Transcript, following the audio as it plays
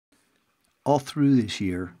all through this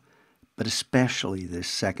year, but especially this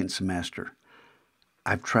second semester,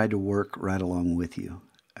 I've tried to work right along with you.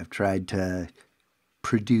 I've tried to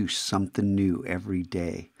produce something new every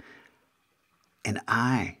day. And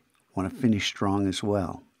I want to finish strong as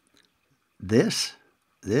well. This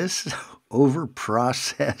over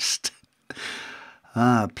processed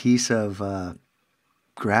piece of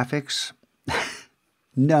graphics,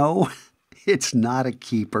 no, it's not a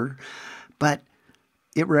keeper, but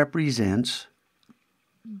it represents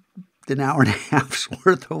an hour and a half's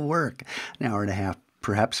worth of work. An hour and a half,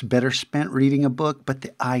 perhaps better spent reading a book, but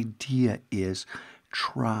the idea is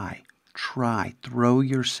try, throw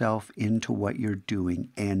yourself into what you're doing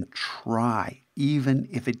and try, even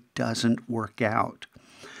if it doesn't work out.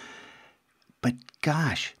 But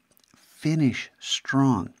gosh, finish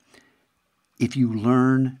strong. If you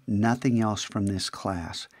learn nothing else from this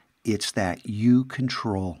class, it's that you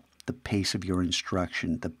control the pace of your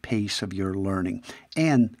instruction, the pace of your learning,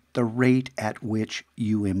 and the rate at which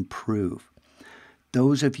you improve.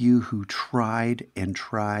 Those of you who tried and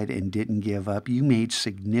didn't give up, you made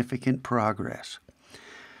significant progress.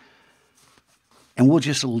 And we'll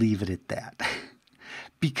just leave it at that.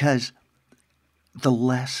 Because the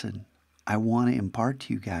lesson I want to impart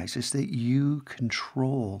to you guys is that you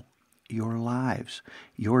control your lives,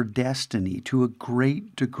 your destiny to a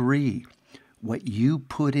great degree. What you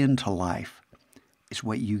put into life is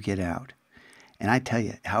what you get out. And I tell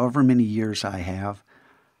you, however many years I have,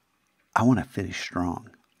 I want to finish strong.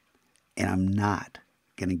 And I'm not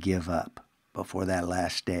going to give up before that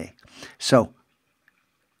last day. So,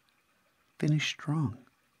 finish strong.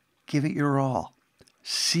 Give it your all.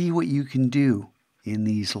 See what you can do in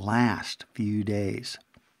these last few days.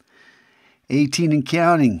 18 and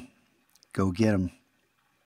counting. Go get 'em.